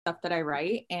stuff that I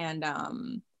write, and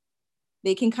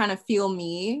they can kind of feel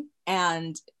me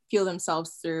and feel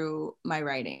themselves through my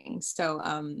writing. So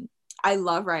I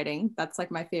love writing. That's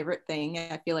like my favorite thing.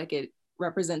 I feel like it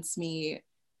represents me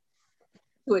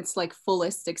to its like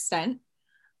fullest extent.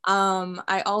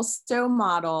 I also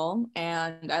model,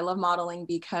 and I love modeling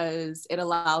because it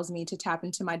allows me to tap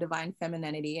into my divine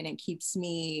femininity, and it keeps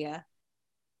me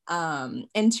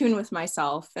in tune with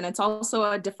myself. And it's also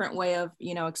a different way of,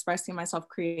 you know, expressing myself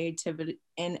creativity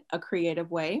in a creative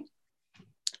way,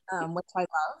 which I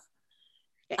love.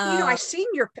 You know, Um,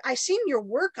 I seen your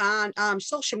work on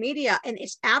social media, and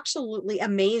it's absolutely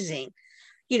amazing.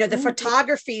 You know, the Thank you.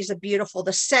 photography is beautiful,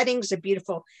 the settings are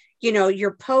beautiful. You know,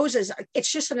 your poses,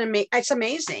 it's just it's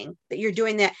amazing that you're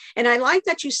doing that. And I like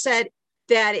that you said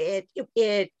that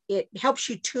it helps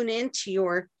you tune into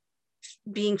your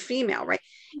being female, right?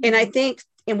 And I think,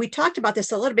 and we talked about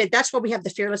this a little bit, that's why we have the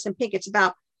Fearless in Pink. It's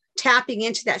about tapping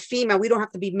into that female. We don't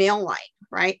have to be male like,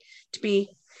 right? To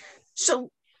be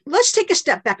so. Let's take a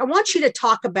step back. I want you to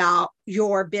talk about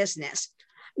your business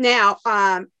now.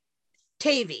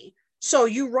 Tavy. So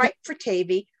you write for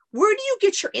Tavy. Where do you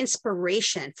get your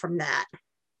inspiration from that?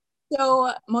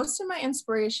 So most of my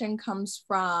inspiration comes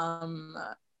from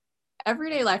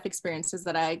everyday life experiences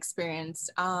that I experienced.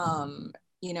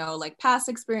 You know, like past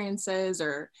experiences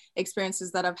or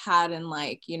experiences that I've had in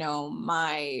like, you know,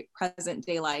 my present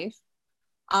day life.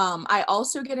 I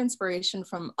also get inspiration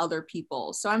from other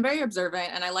people. So I'm very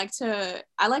observant, and I like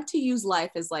to use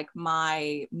life as like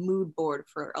my mood board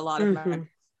for a lot of my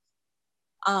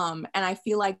Mm-hmm. and I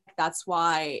feel like that's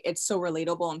why it's so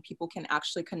relatable and people can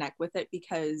actually connect with it,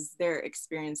 because they're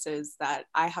experiences that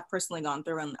I have personally gone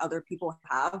through and other people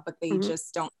have, but they Mm-hmm.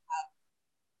 just don't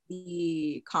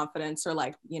the confidence or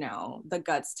like, you know, the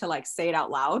guts to like say it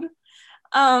out loud.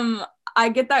 um I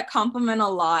get that compliment a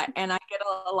lot, and I get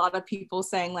a lot of people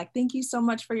saying like, thank you so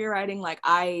much for your writing, like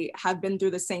I have been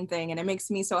through the same thing, and it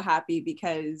makes me so happy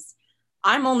because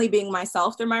I'm only being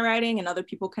myself through my writing and other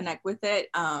people connect with it.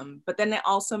 But then it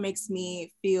also makes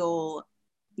me feel,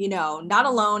 you know, not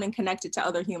alone and connected to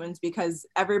other humans, because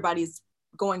everybody's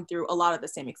going through a lot of the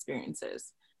same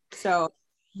experiences. So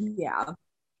yeah.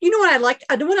 You know what I like?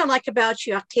 I know what I like about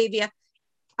you, Octavia.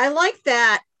 I like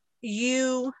that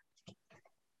you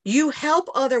you help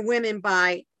other women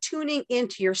by tuning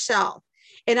into yourself.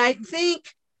 And I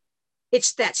think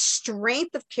it's that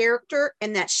strength of character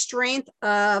and that strength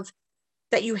of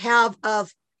that you have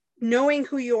of knowing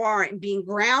who you are and being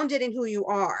grounded in who you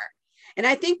are. And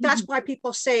I think that's why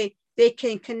people say they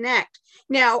can connect.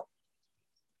 Now,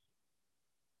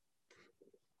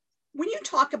 when you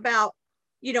talk about,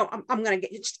 you know, I'm going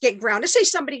to get grounded. Say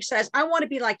somebody says, I want to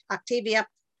be like Octavia,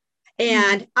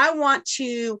 and I want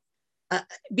to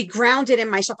be grounded in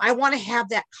myself. I want to have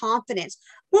that confidence.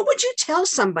 What would you tell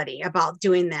somebody about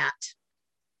doing that?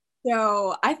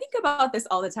 So I think about this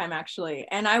all the time actually.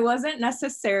 And I wasn't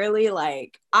necessarily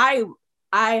like I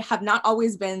have not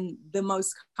always been the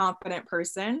most confident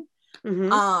person.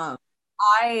 Mm-hmm. Um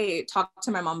I talk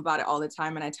to my mom about it all the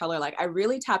time, and I tell her like I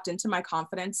really tapped into my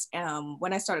confidence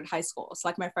when I started high school. So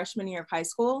like my freshman year of high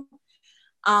school.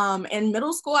 In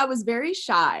middle school, I was very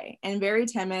shy and very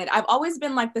timid. I've always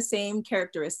been like the same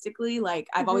characteristically. Like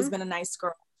I've always Mm-hmm. been a nice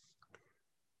girl,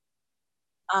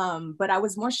 but I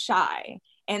was more shy.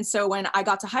 And so when I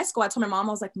got to high school, I told my mom,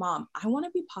 I was like, Mom, I want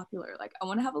to be popular. Like, I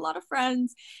want to have a lot of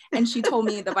friends. And she told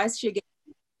me the advice she gave,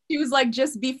 she was like,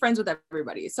 just be friends with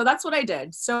everybody. So that's what I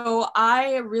did. So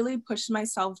I really pushed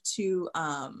myself to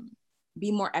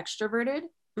be more extroverted.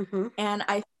 Mm-hmm. And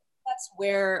I think that's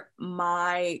where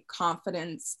my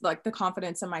confidence, like the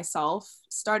confidence in myself,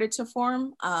 started to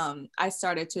form. I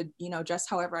started to, you know, dress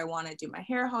however I wanted, do my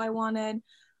hair how I wanted.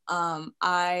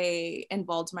 I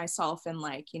involved myself in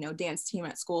like, you know, dance team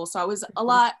at school. So I was a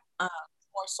lot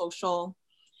more social.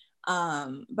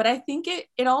 But I think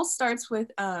it all starts with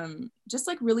just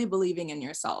like really believing in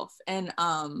yourself and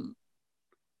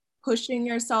pushing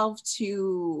yourself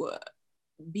to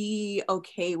be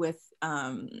okay with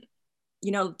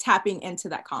you know, tapping into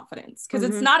that confidence, because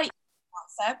it's Mm-hmm. not a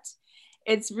concept.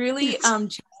 It's really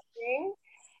challenging,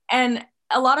 and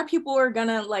a lot of people are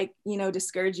gonna like, you know,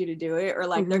 discourage you to do it, or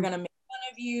like they're Mm-hmm. gonna make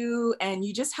fun of you, and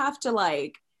you just have to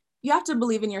like, you have to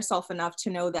believe in yourself enough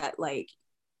to know that like,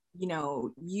 you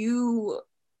know, you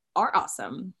are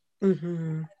awesome.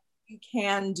 Mm-hmm. You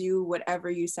can do whatever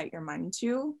you set your mind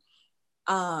to.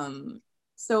 um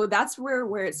so that's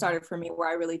where it started for me, where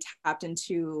I really tapped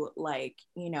into like,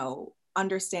 you know,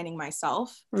 understanding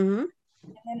myself. Mm-hmm.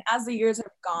 And then as the years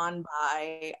have gone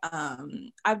by,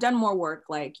 I've done more work,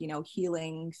 like, you know,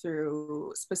 healing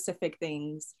through specific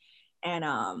things. And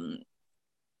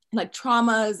like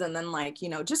traumas, and then like,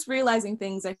 just realizing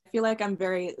things. I feel like I'm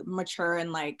very mature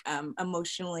and like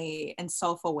emotionally and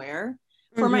self-aware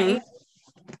for my age.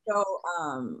 So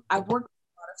I've worked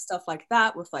a lot of stuff like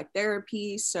that with like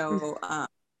therapy. So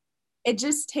it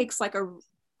just takes like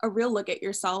a real look at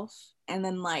yourself, and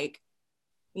then like,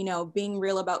 being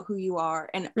real about who you are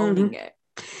and owning it.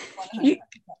 You,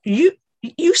 you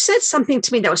you said something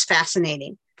to me that was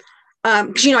fascinating.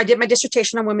 Because I did my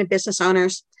dissertation on women business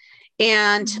owners,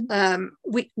 and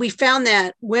we found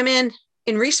that women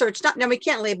in research, now we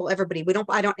can't label everybody.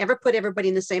 I don't ever put everybody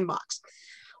in the same box,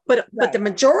 but the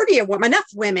majority of women, enough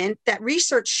women that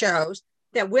research shows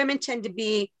that women tend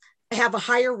to have a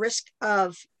higher risk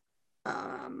of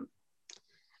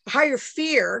higher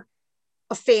fear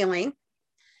of failing,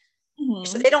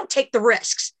 so they don't take the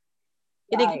risks.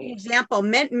 An example,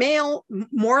 male,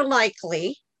 more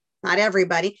likely, not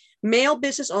everybody, male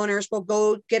business owners will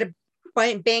go get a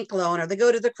bank loan, or they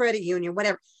go to the credit union,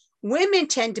 whatever. Women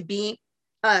tend to be,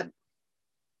 I'm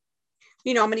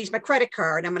going to use my credit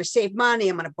card. I'm going to save money.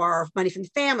 I'm going to borrow money from the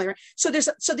family. Right? So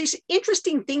these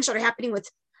interesting things that are happening with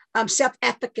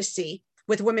self-efficacy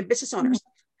with women business owners.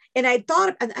 And I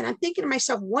thought, and I'm thinking to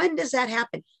myself, when does that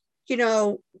happen?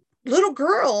 Little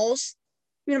girls,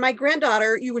 my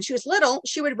granddaughter, when she was little,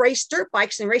 she would race dirt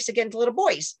bikes and race against little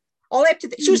boys. All the way up to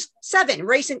she was 7,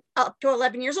 racing up to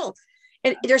 11 years old.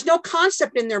 And there's no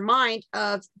concept in their mind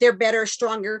of they're better,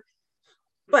 stronger.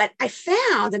 But I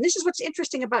found, and this is what's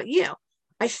interesting about you,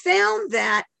 I found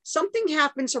that something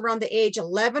happens around the age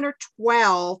 11 or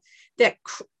 12 that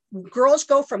girls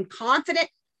go from confident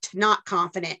to not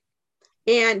confident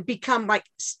and become like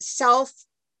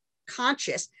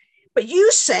self-conscious. But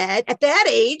you said at that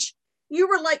age, you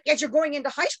were like, as you're going into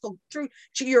high school,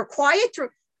 you're quiet through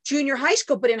junior high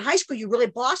school, but in high school, you really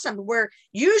blossomed, where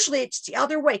usually it's the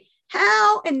other way.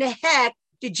 How in the heck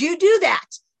did you do that?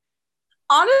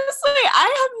 Honestly,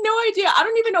 I have no idea. I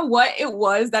don't even know what it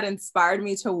was that inspired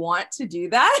me to want to do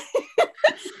that. I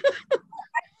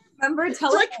remember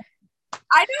telling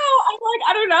I know, I'm like,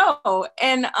 I don't know.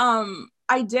 And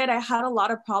I had a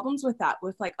lot of problems with that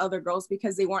with like other girls,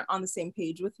 because they weren't on the same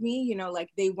page with me, like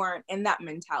they weren't in that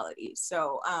mentality.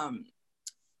 So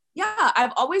yeah,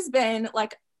 I've always been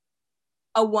like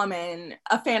a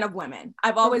fan of women.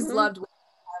 I've always loved women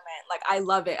empowerment. Like I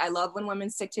love it. I love when women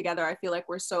stick together. I feel like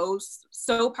we're so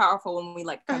powerful when we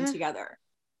like come together.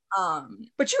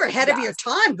 But you're ahead of your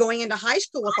time going into high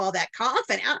school with all that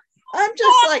confidence. I'm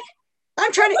just like,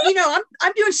 I'm trying to,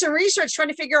 I'm doing some research trying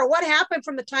to figure out what happened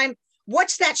from the time.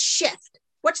 What's that shift?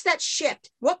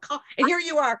 And here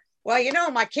you are. Well,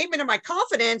 I came into my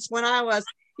confidence when I was,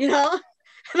 and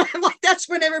I'm like, that's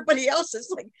when everybody else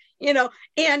is like,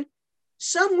 and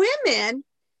some women,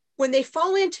 when they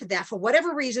fall into that for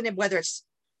whatever reason, and whether it's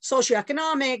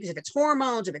socioeconomics, if it's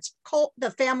hormones, if it's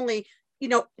the family,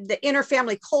 the inner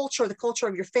family culture, the culture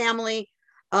of your family,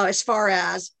 as far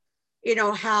as,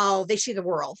 how they see the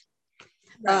world,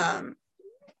 then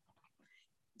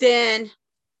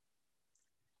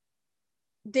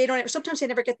sometimes they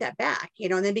never get that back,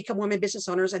 and then become women business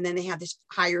owners, and then they have this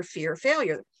higher fear of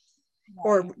failure,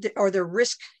 or their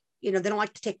risk, they don't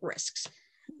like to take risks.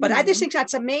 But I just think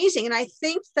that's amazing. And I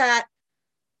think that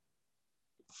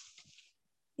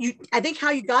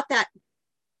how you got that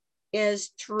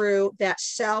is through that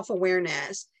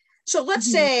self-awareness. So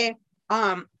let's say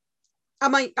I'm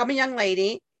a young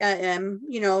lady,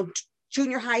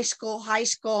 junior high school,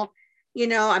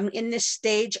 I'm in this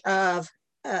stage of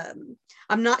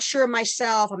I'm not sure of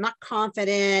myself, I'm not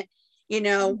confident,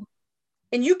 and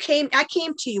I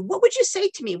came to you. What would you say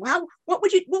to me? What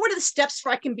are the steps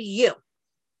for I can be you?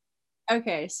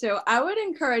 Okay, so I would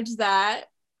encourage that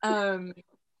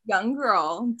young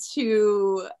girl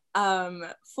to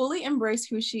fully embrace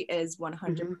who she is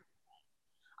 100%.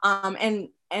 And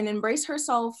embrace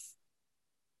herself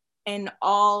in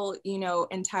all,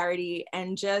 entirety,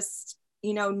 and just,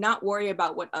 not worry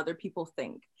about what other people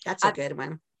think. That's a good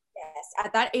one. Yes,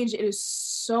 at that age, it is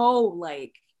so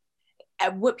like,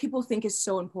 what people think is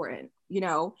so important.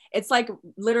 It's like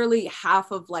literally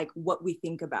half of like what we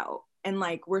think about. And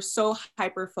like, we're so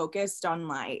hyper focused on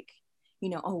like,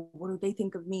 oh, what do they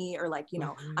think of me? Or like, I'm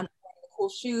not wearing cool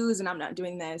shoes and I'm not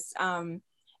doing this.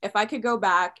 If I could go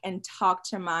back and talk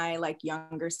to my like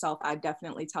younger self, I'd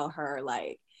definitely tell her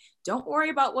like, don't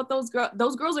worry about what those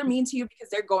girls are mean to you,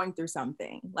 because they're going through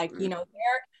something. Like,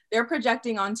 they're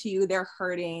projecting onto you, they're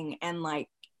hurting, and like,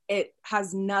 it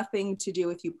has nothing to do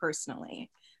with you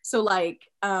personally. So like,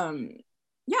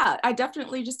 yeah, I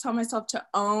definitely just tell myself to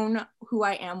own who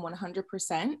I am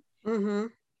 100%. And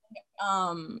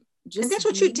that's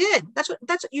what you did. That's what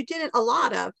you did a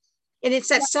lot of. And it's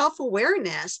that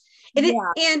self-awareness. And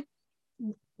Yeah. and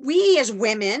we as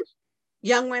women,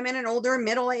 young women and older,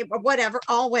 middle age, or whatever,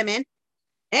 all women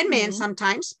and men Mhm.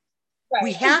 sometimes,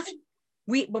 we Right. have,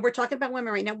 but we're talking about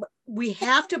women right now, we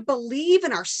have to believe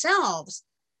in ourselves.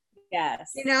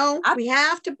 Yes. We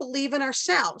have to believe in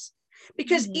ourselves,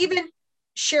 because Mhm. even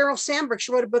Sheryl Sandberg,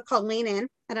 she wrote a book called Lean In.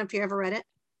 I don't know if you ever read it.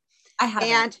 I haven't.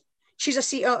 And she's a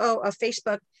COO of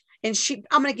Facebook. And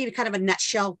I'm going to give you kind of a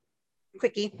nutshell,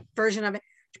 quickie version of it.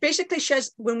 Basically, she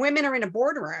says when women are in a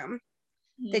boardroom,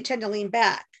 they Mhm. tend to lean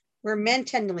back, where men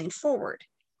tend to lean forward.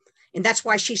 And that's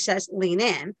why she says lean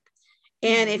in.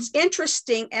 And it's Mhm.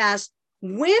 interesting, as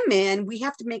women, we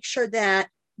have to make sure that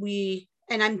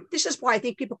this is why I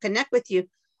think people connect with you,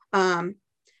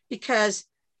 because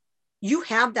you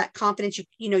have that confidence,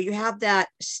 you have that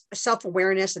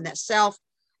self-awareness and that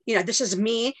this is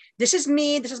me, this is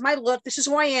me, this is my look, this is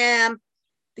who I am,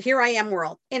 here I am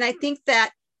world. And I think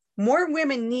that more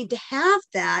women need to have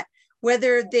that,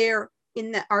 whether they're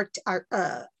in the art,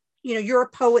 you're a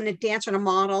poet and a dancer and a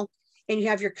model, and you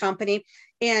have your company.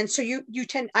 And so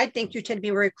I think you tend to be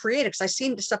very creative, because I've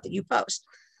seen the stuff that you post.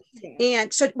 Yeah.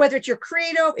 And so whether it's you're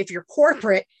creative, if you're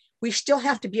corporate, we still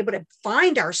have to be able to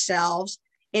find ourselves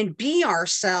and be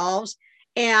ourselves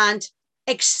and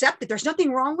accept that there's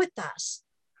nothing wrong with us.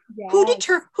 Yes.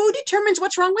 Who determines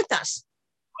what's wrong with us?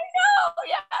 Oh,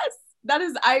 yes. That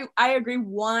is, I agree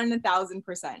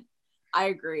 1000%. I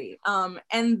agree.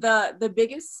 And the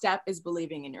biggest step is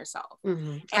believing in yourself.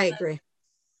 Mm-hmm. And I agree.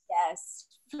 yes,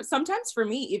 sometimes for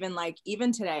me,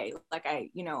 even today, like I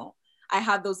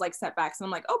had those like setbacks and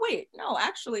I'm like, oh wait, no,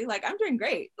 actually, like I'm doing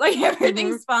great. Like Mm-hmm.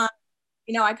 everything's fine.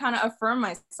 I kind of affirm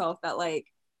myself that like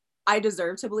I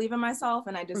deserve to believe in myself,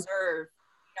 and I deserve,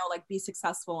 like be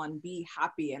successful and be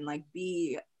happy and like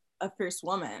be a fierce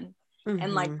woman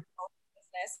and like Mm-hmm.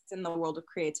 business in the world of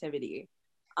creativity.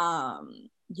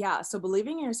 Yeah, so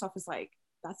believing in yourself is like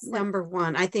that's like Number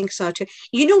one. I think so too.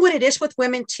 You know what it is with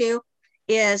women too,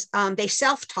 is they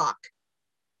self-talk.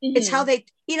 It's how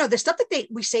mhm. the stuff that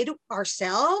we say to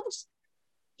ourselves,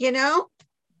 you know,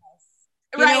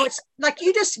 Right, it's like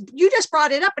you just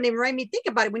brought it up, and it made me think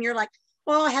about it, when you're like,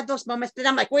 well, I had those moments, but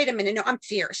I'm like, wait a minute, no, I'm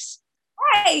fierce.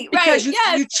 Because right, you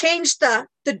yes, you changed the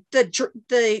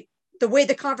way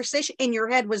the conversation in your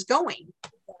head was going.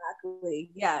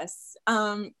 exactly, yes.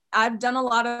 I've done a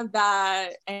lot of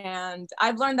that, and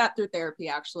I've learned that through therapy.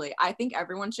 Actually, I think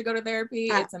everyone should go to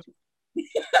therapy. Uh, It's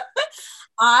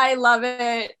I love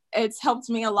it. It's helped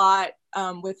me a lot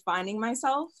with finding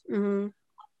myself. mm-hmm.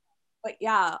 But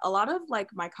yeah, a lot of like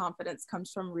my confidence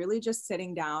comes from really just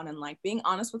sitting down and like being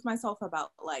honest with myself about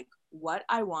like what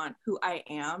I want, who I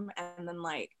am, and then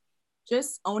like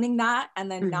just owning that,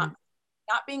 and then Mm-hmm.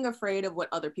 not being afraid of what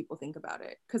other people think about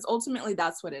it, because ultimately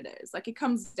that's what it is. Like it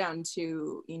comes down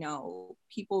to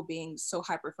people being so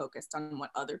hyper focused on what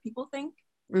other people think.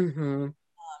 Mm-hmm.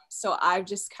 So I've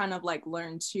just kind of like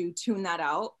learned to tune that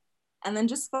out and then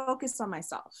just focus on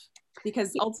myself,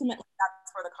 because ultimately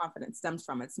that's where the confidence stems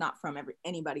from. It's not from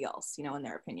anybody else, in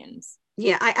their opinions.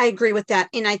 Yeah, I agree with that.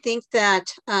 And I think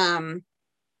that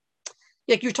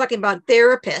like you're talking about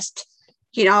therapist,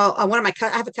 one of I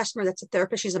have a customer that's a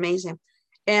therapist. She's amazing.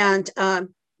 And I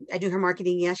do her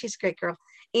marketing. Yeah, she's a great girl.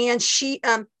 And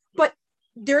but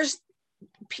there's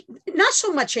not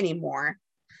so much anymore,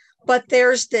 but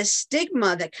there's this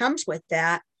stigma that comes with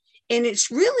that. And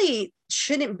it's really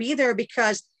shouldn't be there,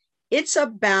 because it's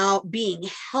about being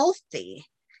healthy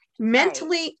Right.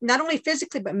 mentally, not only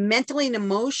physically, but mentally and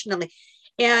emotionally.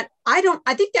 And I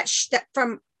think that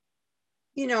from,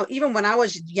 even when I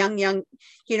was young, and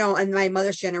my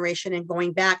mother's generation and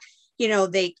going back,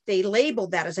 they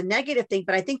labeled that as a negative thing,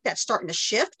 but I think that's starting to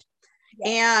shift.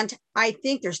 Yes. And I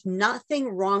think there's nothing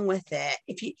wrong with it.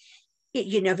 If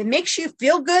it makes you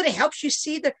feel good, it helps you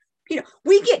see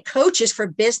we get coaches for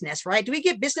business, right? Do we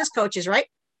get business coaches, right?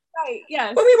 Right.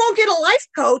 Yes. But we won't get a life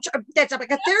coach that's like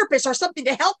a therapist or something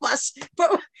to help us.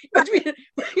 But we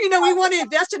want to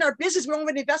invest in our business. We want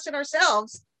to invest in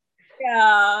ourselves.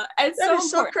 Yeah. It's That so is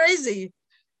so important. crazy.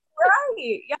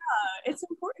 Right. Yeah. It's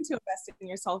important to invest in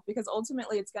yourself, because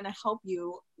ultimately it's going to help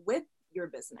you with your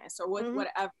business or with Mm-hmm.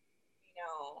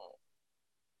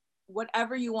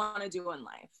 whatever you want to do in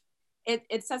life.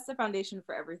 It sets the foundation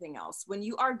for everything else. When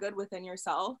you are good within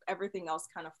yourself, everything else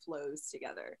kind of flows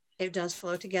together. It does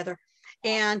flow together.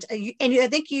 And I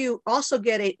think you also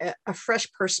get a fresh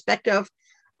perspective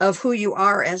of who you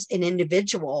are as an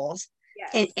individual.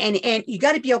 Yes. And you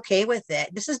got to be okay with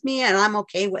it. This is me, and I'm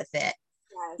okay with it.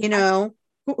 Yes. You know,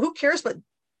 who cares what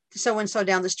so and so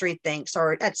down the street thinks,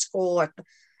 or at school, or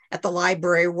at the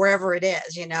library, wherever it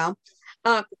is.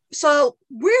 Where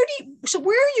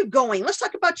are you going? Let's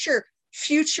talk about your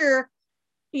future.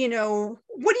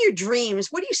 What are your dreams?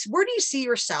 Where do you see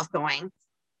yourself going?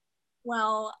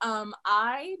 Well,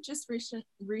 I just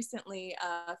recently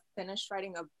finished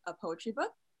writing a poetry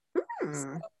book.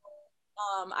 So,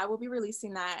 Hmm. I will be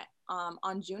releasing that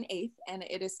on June 8th, and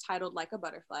it is titled Like a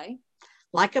Butterfly.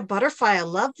 Like a butterfly. I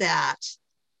love that.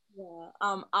 Yeah.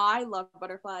 I love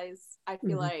butterflies. I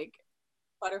feel Mm-hmm. like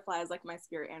butterfly is like my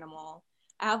spirit animal.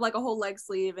 I have like a whole leg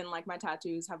sleeve, and like my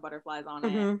tattoos have butterflies on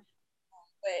it. Mm-hmm.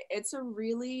 But it's a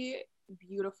really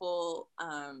beautiful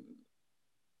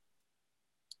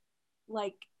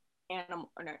like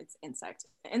animal, or no, it's insect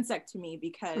to me, Mm-hmm.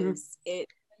 because it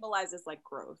symbolizes like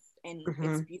growth, and Mm-hmm.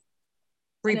 it's beautiful.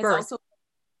 And it's Rebirth. also,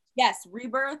 yes,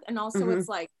 rebirth, and also Mm-hmm. it's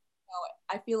like,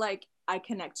 I feel like I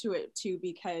connect to it too,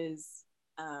 because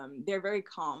they're very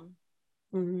calm,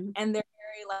 Mm-hmm. and they're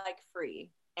very like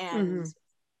free, and Mm-hmm. those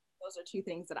are two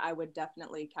things that I would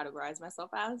definitely categorize myself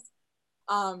as.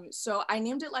 So I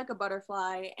named it Like a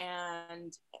Butterfly,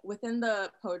 and within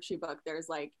the poetry book, there's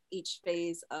like each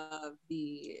phase of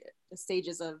the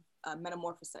stages of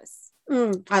metamorphosis.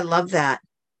 I love that.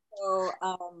 So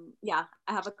yeah,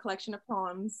 I have a collection of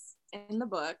poems in the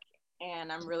book,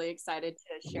 and I'm really excited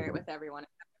to share it with everyone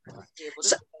and be able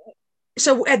to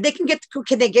So, read it.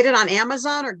 can they get it on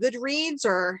Amazon or Goodreads,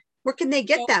 or where can they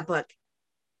get So, that book?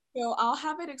 so I'll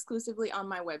have it exclusively on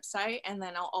my website, and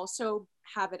then I'll also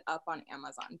have it up on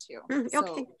Amazon too. Okay,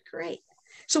 So great.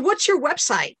 So what's your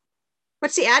website?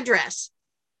 What's the address?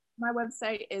 my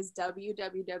website is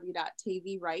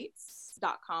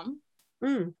www.tavyrights.com.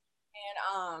 Mm, And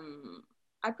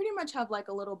I pretty much have like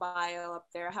a little bio up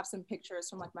there. I have some pictures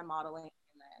from like my modeling,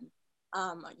 and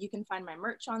then you can find my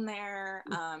merch on there,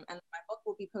 and my book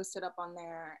will be posted up on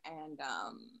there, and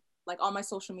like all my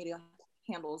social media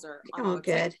handles are on my oh, website.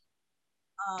 good.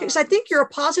 Because I think you're a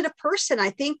positive person. I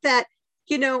think that,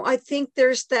 I think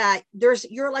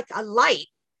you're like a light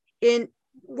in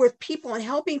with people and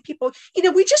helping people.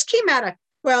 We just came out of,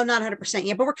 well, not 100%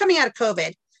 yet, but we're coming out of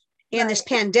COVID and this Right.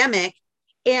 pandemic.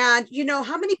 And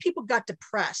how many people got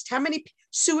depressed? How many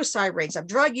suicide rates up?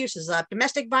 Drug use is up.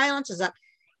 Domestic violence is up.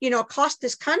 Across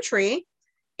this country.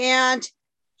 And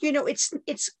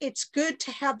it's good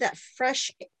to have that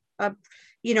fresh, like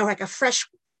a fresh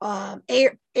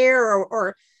air,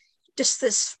 or just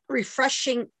this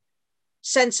refreshing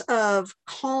sense of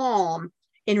calm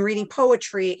in reading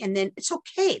poetry. And then it's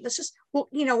okay. Let's just, well,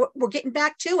 we're getting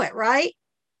back to it, right?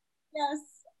 Yes.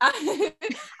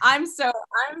 I'm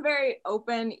very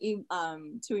open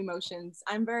to emotions.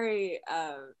 I'm just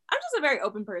a very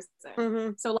open person.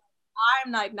 Mm-hmm. So like,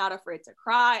 I'm like not afraid to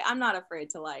cry. I'm not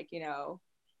afraid to like, to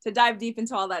dive deep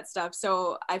into all that stuff.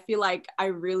 So I feel like I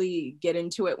really get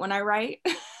into it when I write.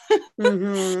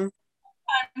 Mm-hmm.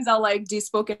 Sometimes I'll like do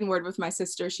spoken word with my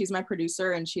sister. She's my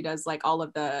producer, and she does like all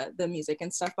of the music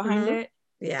and stuff behind Mm-hmm. it.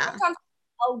 Yeah. Sometimes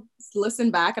I'll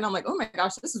listen back and I'm like, oh my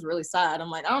gosh, this is really sad. I'm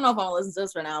like, I don't know if I want to listen to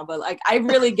this right now, but like I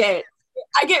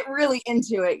get really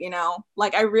into it,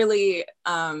 like I really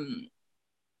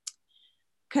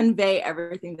convey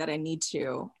everything that I need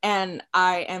to. And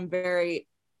I am very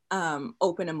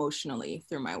open emotionally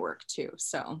through my work too.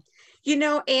 So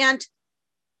And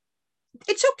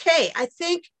it's okay. I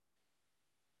think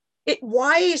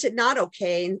why is it not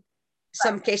okay in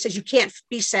some cases? You can't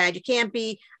be sad, you can't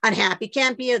be unhappy, you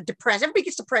can't be depressed. Everybody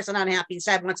gets depressed and unhappy and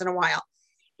sad once in a while.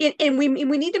 And we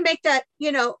need to make that,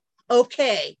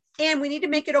 okay. And we need to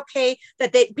make it okay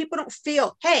that people don't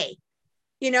feel, hey,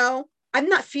 I'm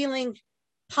not feeling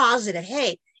positive.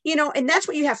 Hey, and that's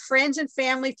what you have friends and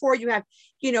family for. You have,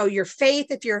 your faith,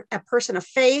 if you're a person of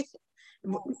faith,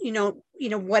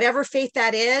 whatever faith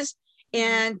that is.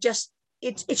 And just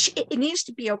it needs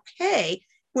to be okay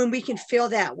when we can feel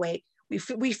that way.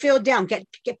 We feel down, get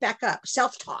back up,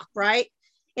 self-talk, right?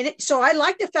 So I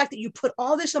like the fact that you put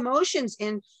all this emotions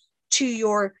into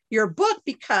your book,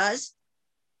 because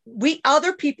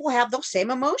other people have those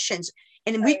same emotions,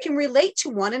 and we right. can relate to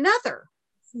one another.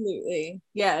 Absolutely.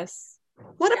 Yes.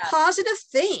 What a Yeah. positive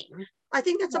thing. I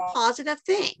think that's a Yeah. positive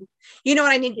thing. You know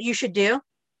what I need you should do?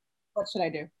 What should I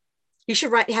do? You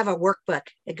should have a workbook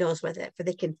that goes with it, where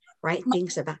they can write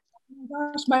things about. Oh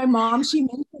my gosh, my mom, she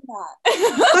mentioned Oh,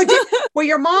 that. well,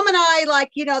 your mom and I,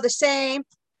 like, the same.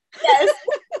 Yes.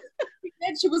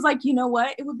 She was like, you know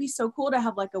what? It would be so cool to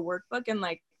have like a workbook, and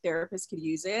like therapists could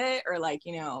use it, or like,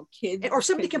 Or kids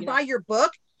somebody could, can buy your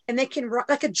book and they can write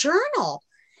like a journal.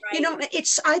 right.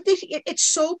 I think it's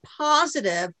so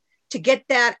positive to get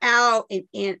that out,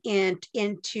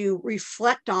 and to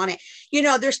reflect on it.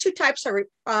 There's two types of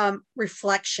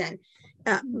reflection.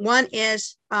 One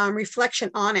is reflection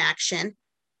on action,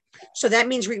 So that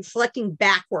means reflecting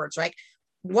backwards, like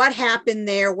what happened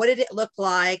there? What did it look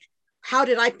like? How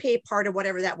did I pay part of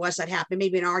whatever that was that happened?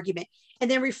 Maybe an argument. And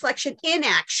then reflection in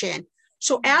action.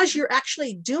 So as you're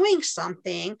actually doing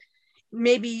something,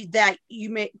 maybe that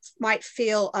you might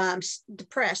feel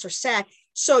depressed or sad.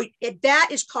 So that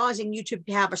is causing you to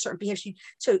have a certain behavior.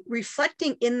 So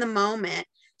reflecting in the moment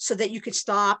so that you can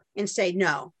stop and say,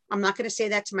 no, I'm not going to say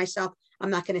that to myself. I'm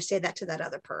not going to say that to that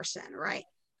other person. Right.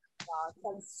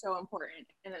 Wow, that's so important.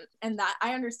 And that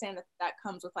I understand that that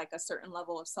comes with like a certain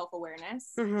level of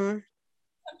self-awareness. Mm-hmm.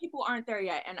 Some people aren't there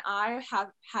yet. And I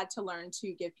have had to learn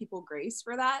to give people grace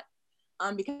for that.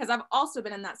 Because I've also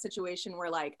been in that situation where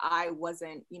like I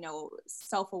wasn't,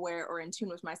 self-aware or in tune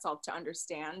with myself to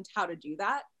understand how to do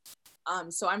that.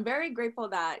 So I'm very grateful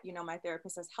that, my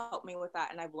therapist has helped me with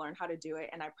that and I've learned how to do it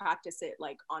and I practice it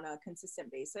like on a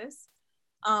consistent basis.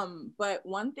 But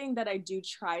one thing that I do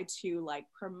try to like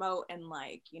promote and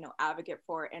like, advocate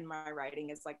for in my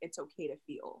writing is like, it's okay to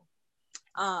feel.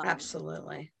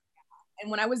 Absolutely.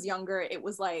 And when I was younger, it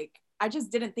was like, I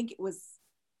just didn't think it was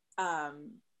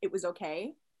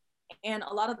okay. And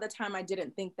a lot of the time I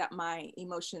didn't think that my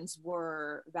emotions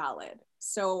were valid.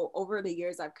 So over the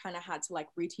years, I've kind of had to like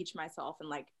reteach myself and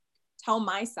like tell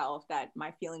myself that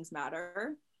my feelings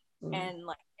matter and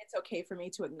like it's okay for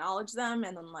me to acknowledge them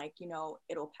and then like,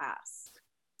 it'll pass.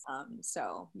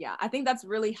 So yeah, I think that's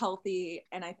really healthy.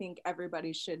 And I think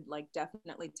everybody should like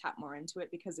definitely tap more into it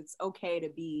because it's okay to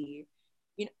be,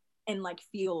 and like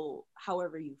feel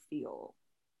however you feel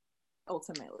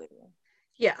ultimately.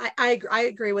 Yeah, I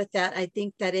agree with that. I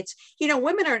think that it's,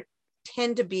 women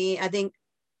tend to be, I think,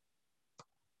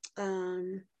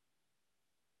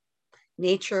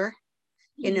 nature,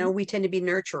 we tend to be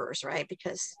nurturers, right?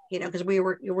 Because, because we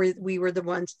were the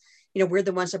ones, we're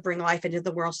the ones that bring life into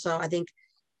the world. So I think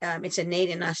it's innate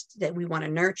in us that we want to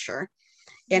nurture.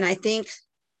 And I think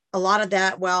a lot of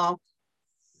that, well,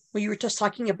 you were just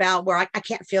talking about where I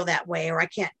can't feel that way, or I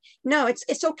can't, no,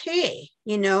 it's okay,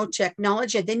 to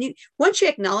acknowledge it. Then once you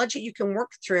acknowledge it, you can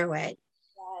work through it,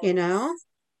 Yes.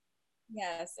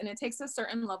 Yes. And it takes a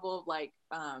certain level of like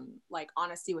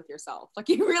honesty with yourself. Like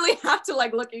you really have to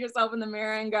like look at yourself in the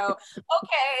mirror and go,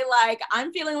 okay, like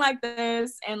I'm feeling like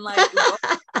this and like what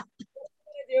am I gonna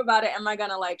do about it? Am I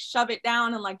gonna like shove it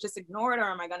down and like just ignore it or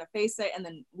am I gonna face it and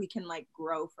then we can like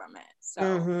grow from it?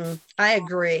 So I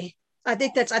agree. I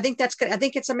think that's good. I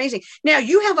think it's amazing. Now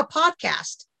you have a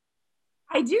podcast.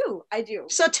 I do.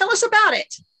 So tell us about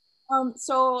it.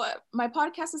 So my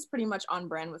podcast is pretty much on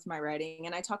brand with my writing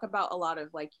and I talk about a lot of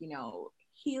like,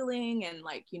 healing and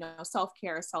like,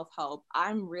 self-care, self-help.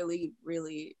 I'm really,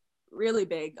 really, really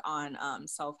big on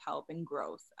self-help and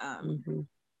growth.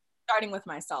 Starting with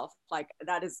myself, like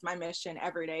that is my mission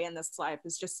every day in this life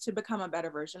is just to become a better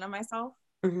version of myself.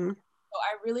 So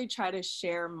I really try to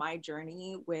share my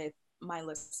journey with my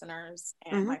listeners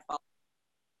and my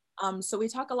followers. So we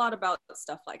talk a lot about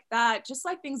stuff like that, just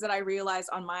like things that I realize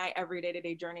on my everyday to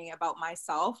day journey about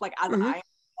myself. Like as I'm evolving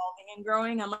and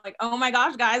growing, I'm like, oh my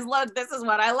gosh, guys, look, this is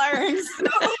what I learned.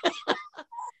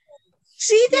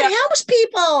 See, that helps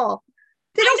people.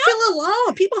 They don't feel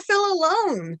alone. People feel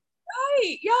alone.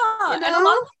 Right. Yeah. And a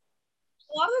lot of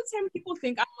the time people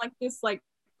think I'm like this like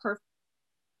perfect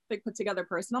put together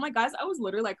person. I'm like, guys, I was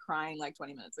literally like crying like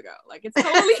 20 minutes ago. Like it's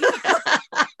totally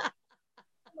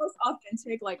most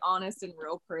authentic, like honest and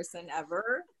real person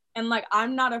ever. And like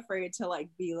I'm not afraid to like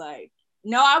be like,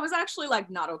 no, I was actually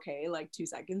like not okay like 2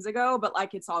 seconds ago, but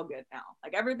like it's all good now.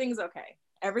 Like everything's okay.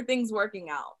 Everything's working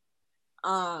out.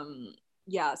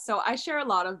 Yeah, so I share a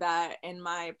lot of that in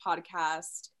my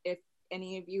podcast. If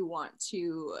any of you want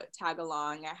to tag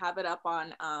along, I have it up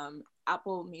on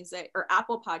Apple Music or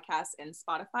Apple Podcasts and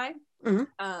Spotify.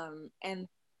 And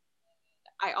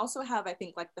I also have, I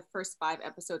think, like the first 5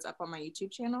 episodes up on my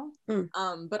YouTube channel.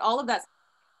 But all of that's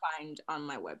find on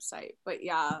my website. But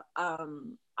yeah,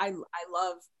 I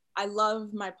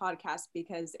love my podcast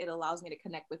because it allows me to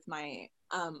connect with my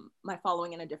my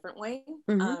following in a different way.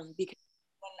 Because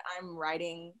when I'm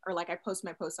writing or like I post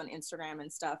my posts on Instagram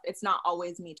and stuff, it's not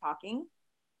always me talking.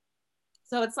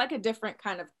 So it's like a different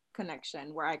kind of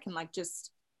connection where I can like just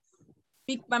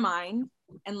speak my mind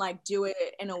and like do it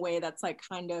in a way that's like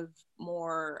kind of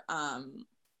more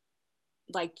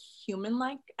like human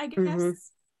like, I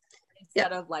guess,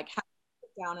 instead of like having to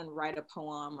sit down and write a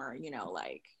poem or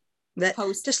like that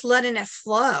post, just letting it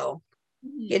flow.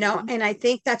 And I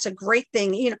think that's a great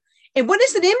thing. And what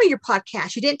is the name of your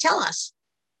podcast? You didn't tell us.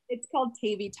 It's called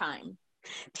Tavy Time.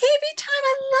 Tavy Time.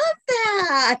 I love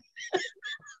that.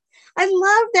 I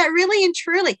love that, really and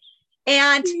truly.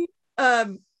 And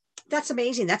that's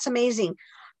amazing. That's amazing.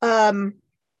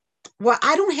 Well,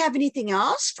 I don't have anything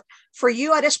else for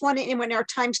you. I just wanted, and when our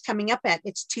time's coming up at,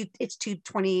 it's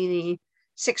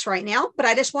 2:26 right now, but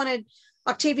I just wanted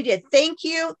Octavia to thank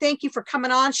you. Thank you for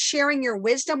coming on, sharing your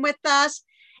wisdom with us,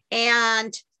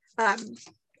 and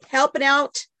helping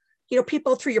out,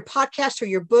 people through your podcast, through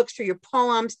your books, through your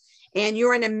poems. And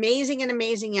you're an amazing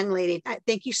young lady.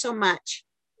 Thank you so much.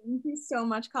 Thank you so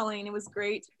much, Colleen. It was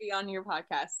great to be on your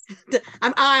podcast.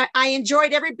 I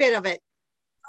enjoyed every bit of it.